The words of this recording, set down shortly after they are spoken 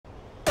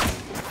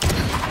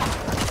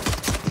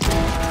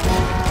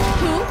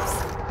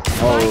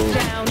Spike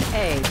down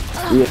A.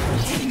 Yeah.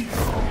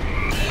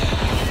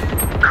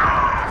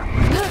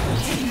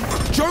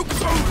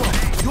 Joke's over!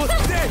 You're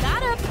dead!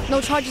 Got him! No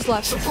charges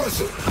left.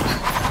 Suppressor!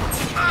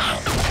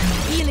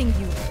 Healing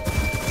you.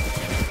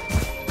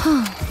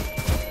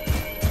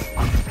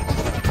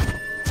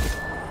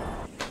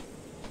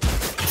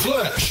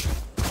 Flash!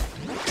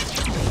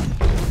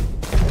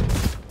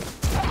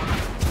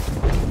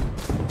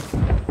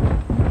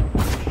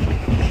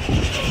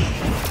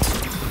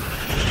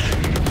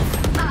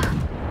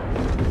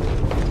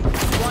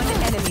 One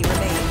enemy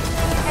remaining.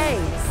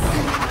 Ace.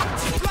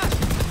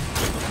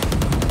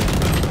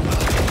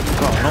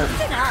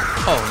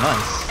 Oh,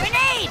 nice.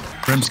 Grenade!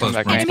 Rim's close.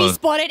 Enemy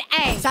spotted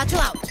A. Satchel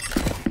out.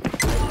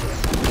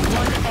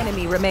 One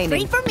enemy remaining.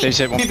 Green for me. They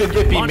said Even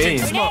get me Launching main.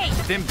 smoke.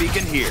 Dim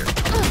beacon here.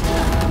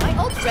 My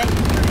ult's ready.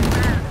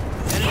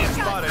 Enemy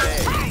spotted A.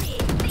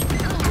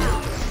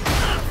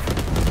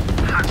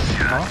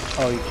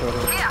 Oh, you killed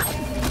her.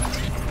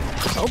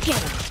 Okay.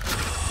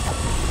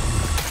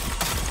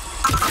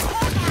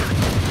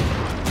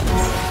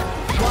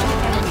 One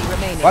enemy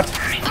remaining. What?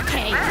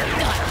 Okay.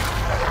 Done.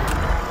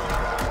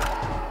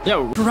 Yo.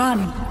 Run.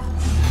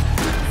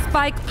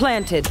 Spike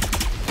planted.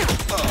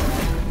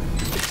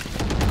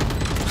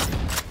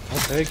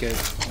 I'll take it.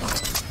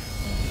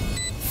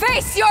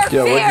 Face your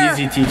Yo, fear! what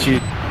Easy teach you?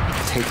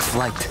 Take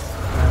flight.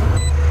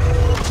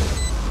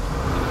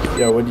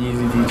 Yo, what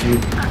Easy teach you?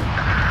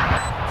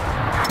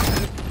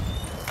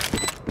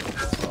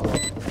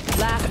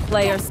 Last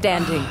player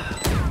standing.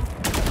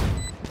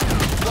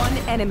 One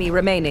enemy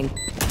remaining.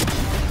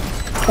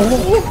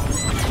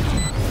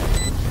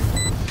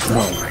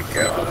 Oh my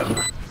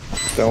god.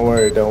 Don't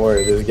worry.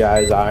 This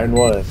guy's iron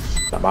one.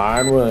 I'm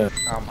iron one.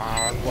 I'm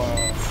iron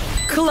one.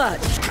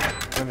 Clutch.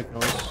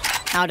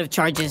 Out of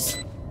charges.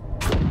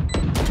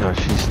 Oh,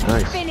 she's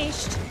nice.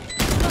 Finished.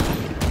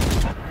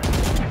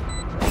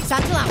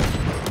 Satchel out.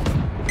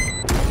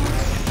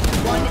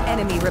 One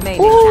enemy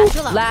remaining.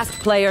 Satchel out. Last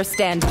player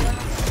standing.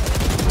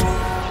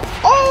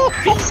 Oh,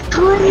 it's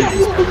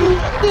crazy.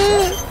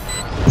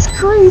 It's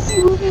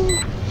crazy.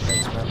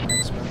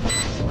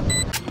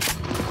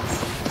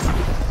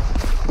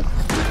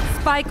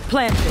 Spike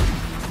planted.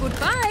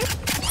 Goodbye.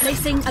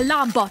 Placing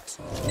alarm bot.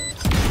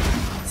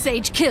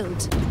 Sage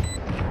killed.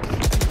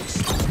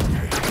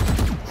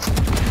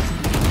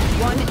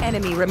 One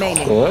enemy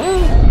remaining.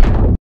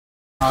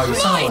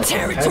 My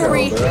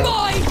territory,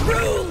 my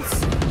rules.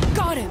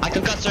 Got him. I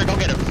can cut, sir. Go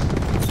get him.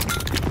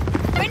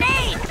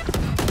 Grenade.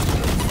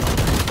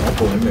 I'll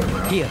pull him in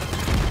now. Here.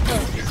 Go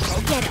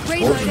get him.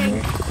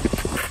 Reloading.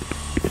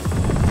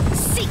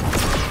 See.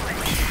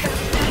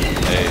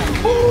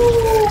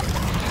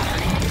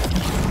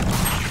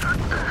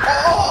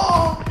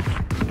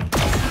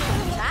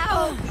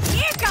 Ow.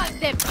 Here comes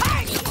the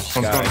party.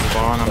 One's going to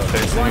spawn. I'm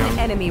chasing One him.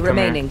 enemy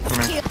remaining.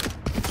 Come here.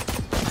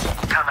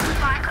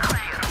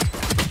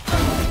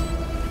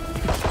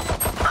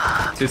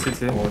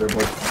 CCT. Oh, they're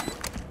both.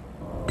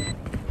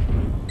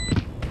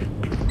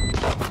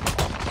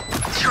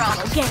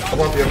 Go get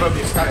him. Above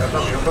you, Sky,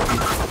 above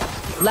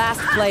you.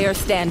 Last player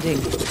standing.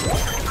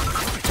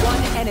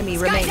 One enemy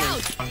remaining.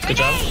 Out. Good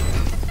job. Grenade.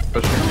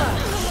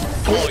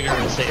 Oh, you're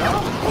insane.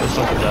 You're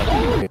so good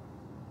job.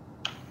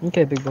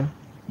 Okay, big boy.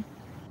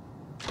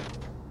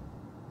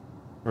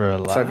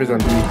 Relax. Cypher's on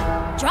B.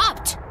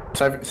 Dropped.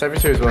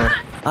 Cypher's here as well.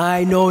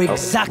 I know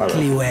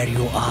exactly where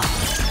you are.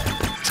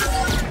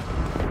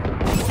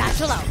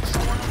 Satchel out.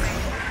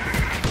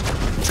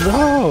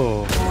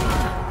 Whoa.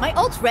 My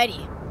ult's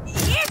ready.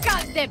 Here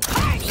comes the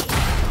party.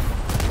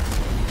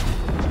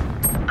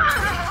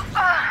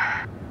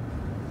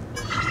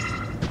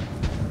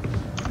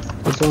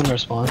 Let's go in their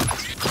spawn.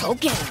 Go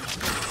get him.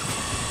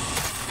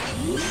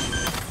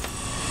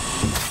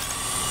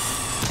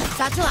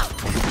 Satchel out.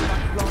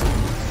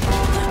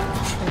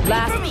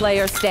 Last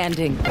player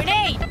standing.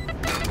 Grenade.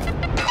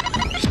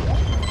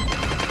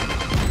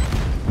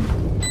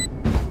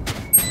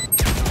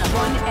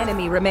 One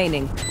enemy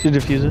remaining. To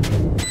defuse it.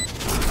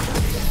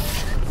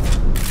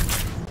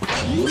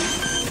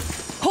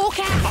 Hawk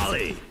out.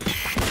 Molly!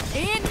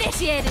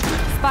 Initiated.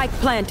 Spike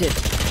planted.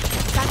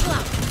 Satchel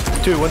out.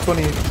 2,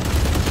 120,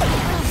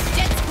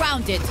 Jets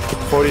grounded.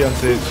 40 on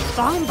Sage.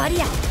 Bomb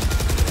buddy out.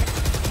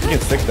 You can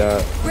stick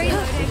that.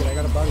 Reloading.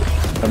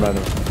 I'm at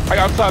him. I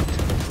got sucked.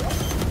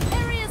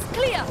 Area's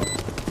clear.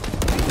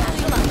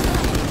 Satchel out.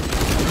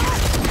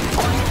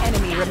 One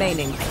enemy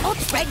remaining.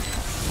 Ult's ready.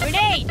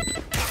 Grenade.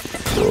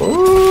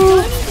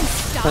 Ooh. Don't even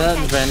start.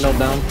 Vandal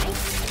down.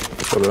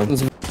 Hold on.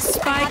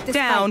 Spike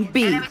down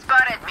B.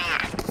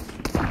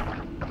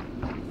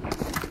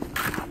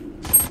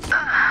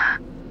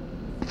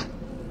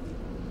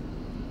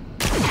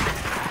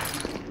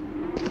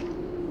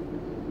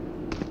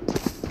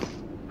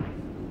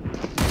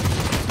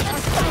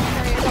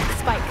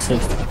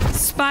 Spiked.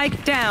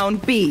 Spike down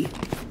B.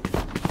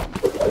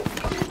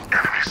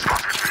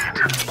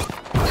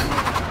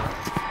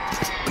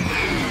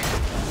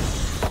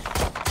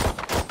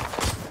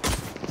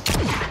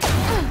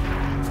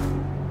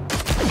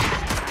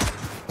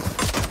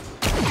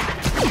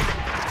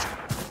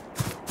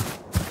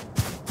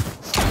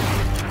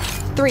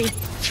 3.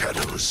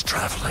 Shadows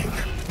traveling.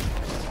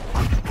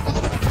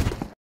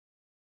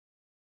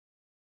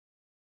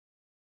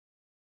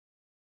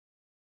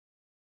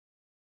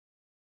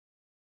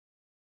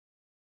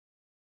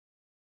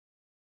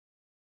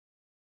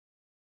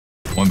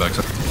 One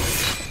backside.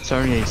 It's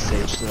already a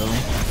stage though.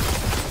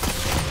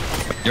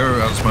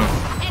 You're out of smoke.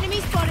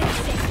 Enemy spotted.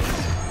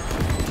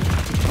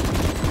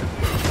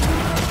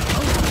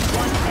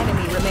 One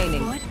enemy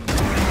remaining.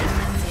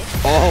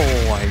 Oh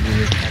my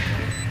goodness.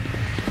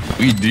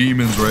 We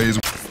demons raise.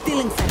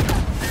 Stealing center.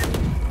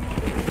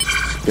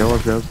 Yellow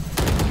goes.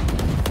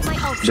 My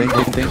ult. Ding.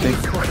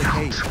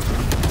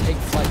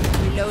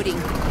 Reloading.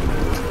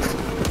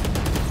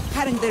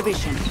 Cutting their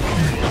vision.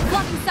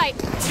 Blocking sight.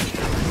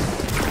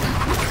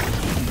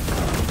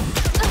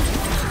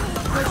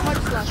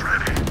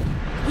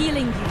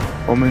 Healing you.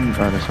 Omen.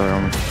 Oh, no, sorry,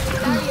 Omen.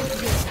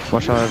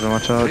 Watch out, Evan.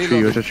 Watch out.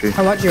 Tree. Watch out, tree.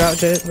 I watch you out,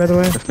 Jay, by the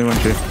way. Definitely one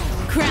tree.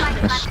 Crown.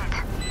 Yes.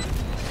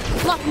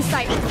 Blocking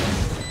sight.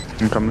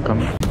 I'm coming.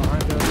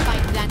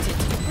 Spike planted.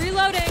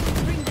 Reloading.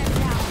 Bring them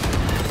down.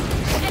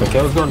 Okay,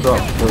 let's go and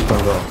drop.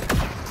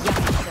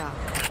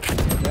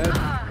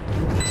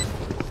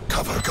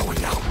 Cover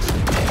going out.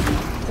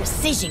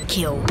 Precision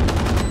kill.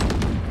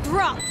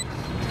 Drop.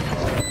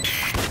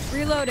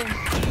 Reloading.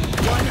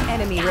 One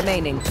enemy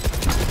remaining.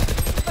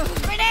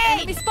 Grenade.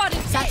 Enemy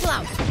spotted. Satchel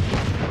out.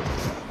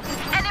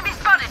 Enemy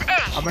spotted. A.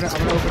 I'm gonna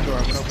open door.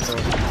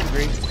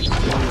 3, 2,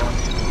 1.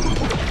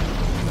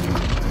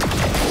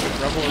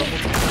 Rebel.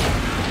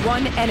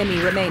 One enemy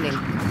remaining.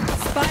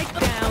 Spike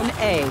down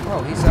A.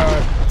 Oh, he's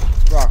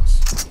rocks.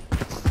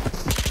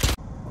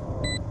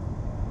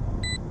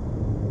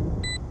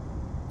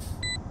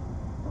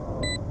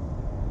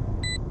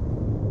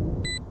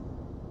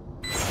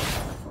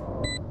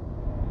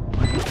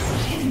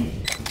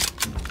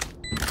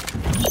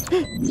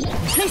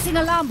 Placing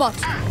alarm bot.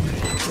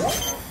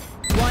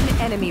 One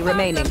enemy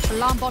remaining.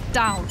 Alarm bot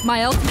down.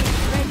 My ultimate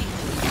is ready.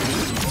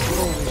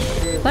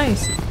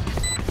 Nice.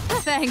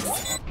 Thanks.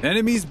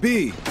 Enemies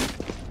B.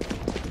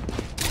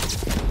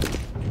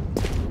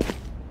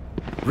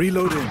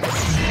 Reloading.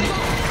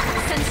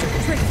 Sensor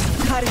tripped.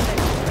 Cutting them.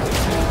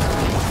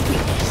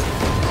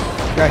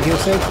 Got heal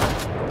safe.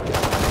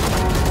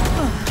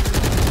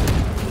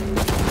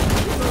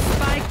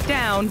 Spike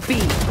down B.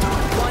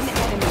 One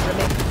enemy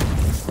remaining.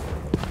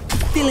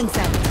 Stealing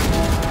center.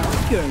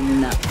 You're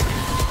nothing.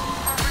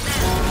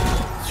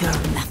 You're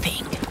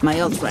nothing. My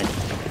ult's ready.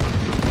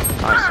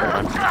 Nice,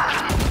 man.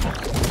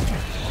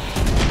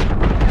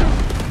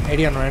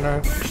 80 on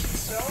Reinhardt.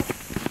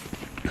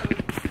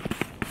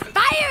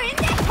 Fire in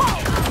the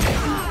hole.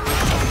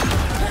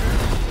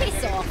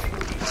 Piss off.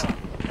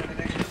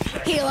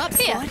 Heal up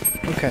here.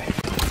 Okay.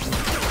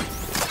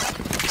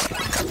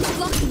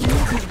 Blocking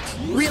movement.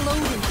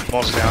 Reloading.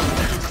 Walls down.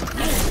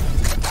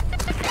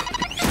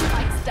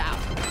 Lights down.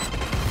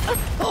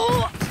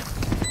 Oh.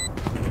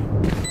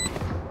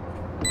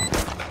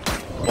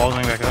 Walls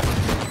going back up.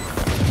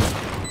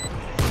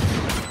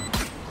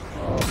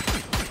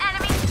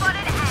 Enemy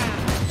spotted A.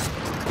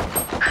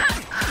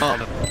 Oh.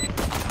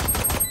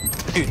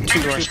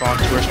 Two door spawn.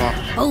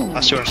 Oh.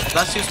 Last two door spawn.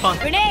 Last two spawn.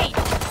 Grenade.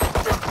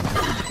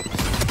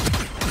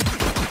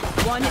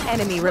 One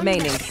enemy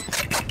remaining.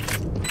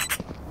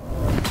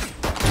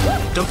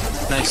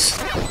 Nice.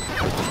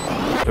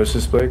 Push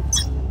this split.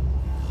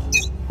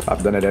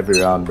 I've done it every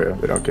round, bro.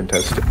 They don't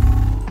contest it.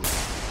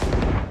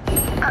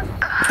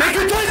 They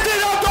contest it!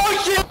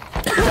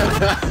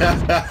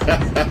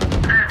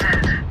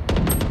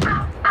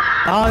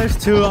 Oh, there's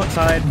two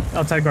outside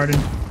garden.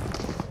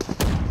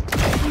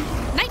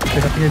 Night.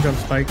 There's up here, jump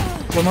spike.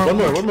 One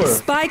more.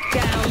 Spike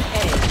down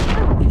A.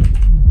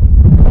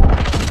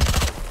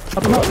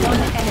 Up. One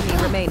enemy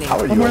remaining. How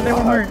are One you more.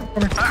 alive?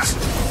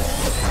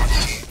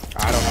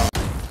 I don't know.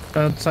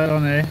 Outside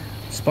on A.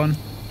 Spawn.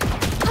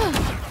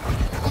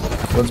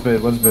 One's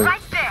mid.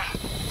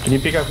 Can you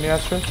pick up me,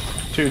 Astra?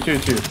 Two.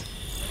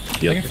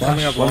 Yep.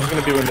 One's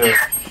gonna be window.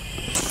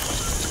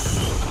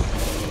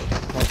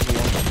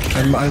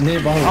 I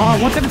need ball. Oh,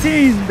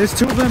 117! There's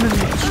two of them in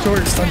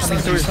short. Stun.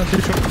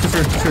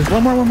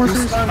 One more.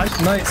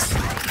 Nice. I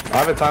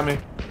have it, Tommy.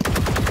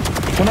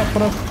 One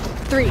up.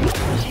 3.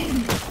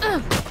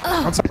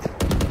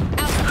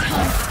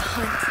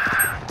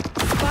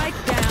 Spike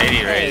down 80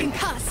 A. raid.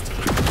 Concussed.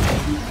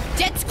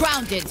 Jets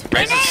grounded.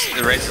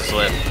 The race is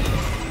lit.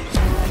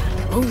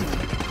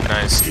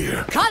 Nice.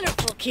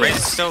 Colorful kill. Race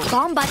is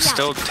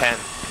still 10.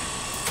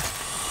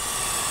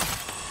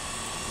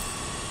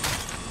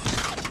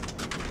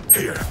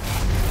 Here.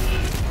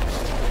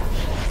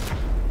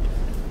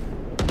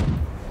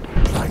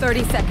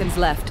 30 seconds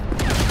left.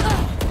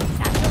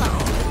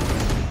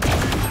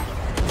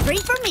 Free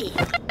for me.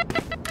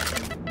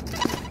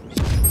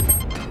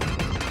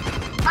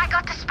 I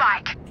got the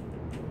spike.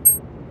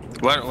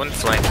 One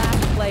flank.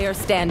 Last player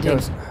standing.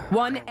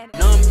 One enemy.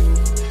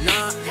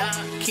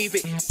 Keep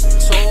it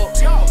so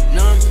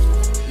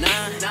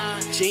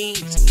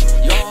jeans,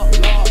 your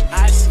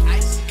ice,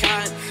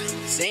 con,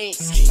 sense,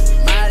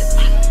 my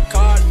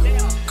card,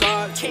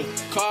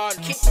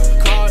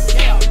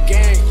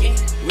 gang,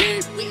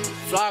 with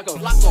fly.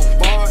 Flacco,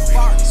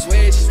 bar,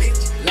 switch.